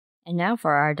And now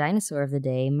for our dinosaur of the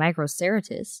day,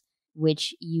 Microceratus,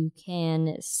 which you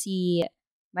can see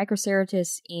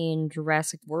Microceratus in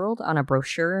Jurassic World on a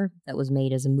brochure that was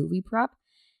made as a movie prop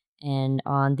and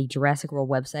on the Jurassic World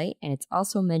website, and it's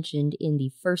also mentioned in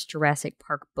the first Jurassic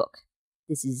Park book.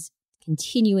 This is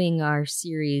continuing our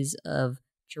series of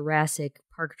Jurassic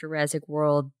Park, Jurassic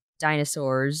World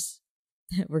dinosaurs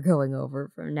that we're going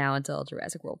over from now until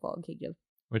Jurassic World Fallen Kingdom.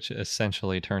 Which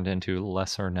essentially turned into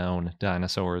lesser known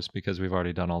dinosaurs because we've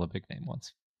already done all the big name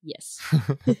ones. Yes.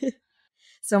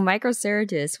 So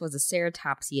Microceratus was a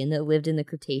ceratopsian that lived in the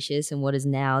Cretaceous in what is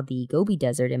now the Gobi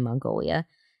Desert in Mongolia.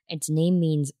 Its name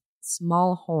means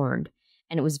small horned,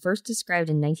 and it was first described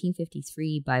in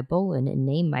 1953 by Bohlin and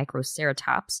named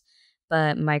Microceratops,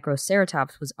 but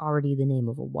Microceratops was already the name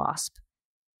of a wasp,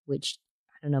 which,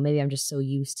 I don't know, maybe I'm just so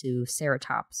used to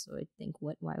Ceratops, so I think,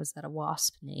 why was that a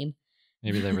wasp name?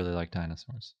 Maybe they really like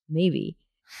dinosaurs. Maybe.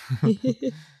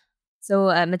 So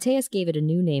Mateus gave it a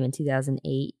new name in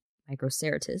 2008,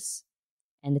 Microceratus,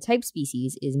 and the type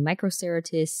species is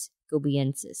Microceratus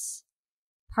gobiensis.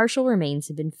 Partial remains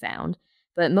have been found,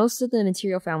 but most of the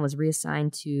material found was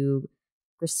reassigned to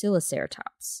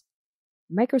Graciliceratops.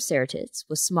 Microceratus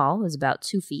was small, it was about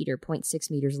 2 feet or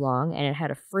 0.6 meters long, and it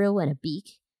had a frill and a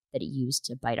beak that it used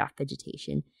to bite off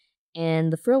vegetation.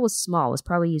 And the frill was small, it was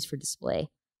probably used for display.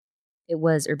 It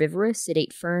was herbivorous, it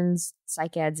ate ferns,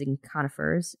 cycads, and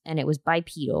conifers, and it was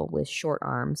bipedal with short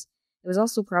arms. It was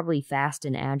also probably fast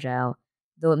and agile,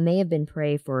 though it may have been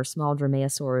prey for small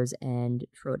dromaeosaurs and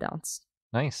troodonts.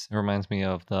 Nice. It reminds me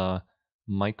of the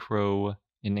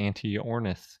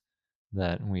micro-enantiornith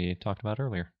that we talked about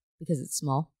earlier. Because it's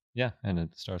small? Yeah, and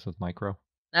it starts with micro.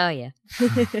 Oh, yeah.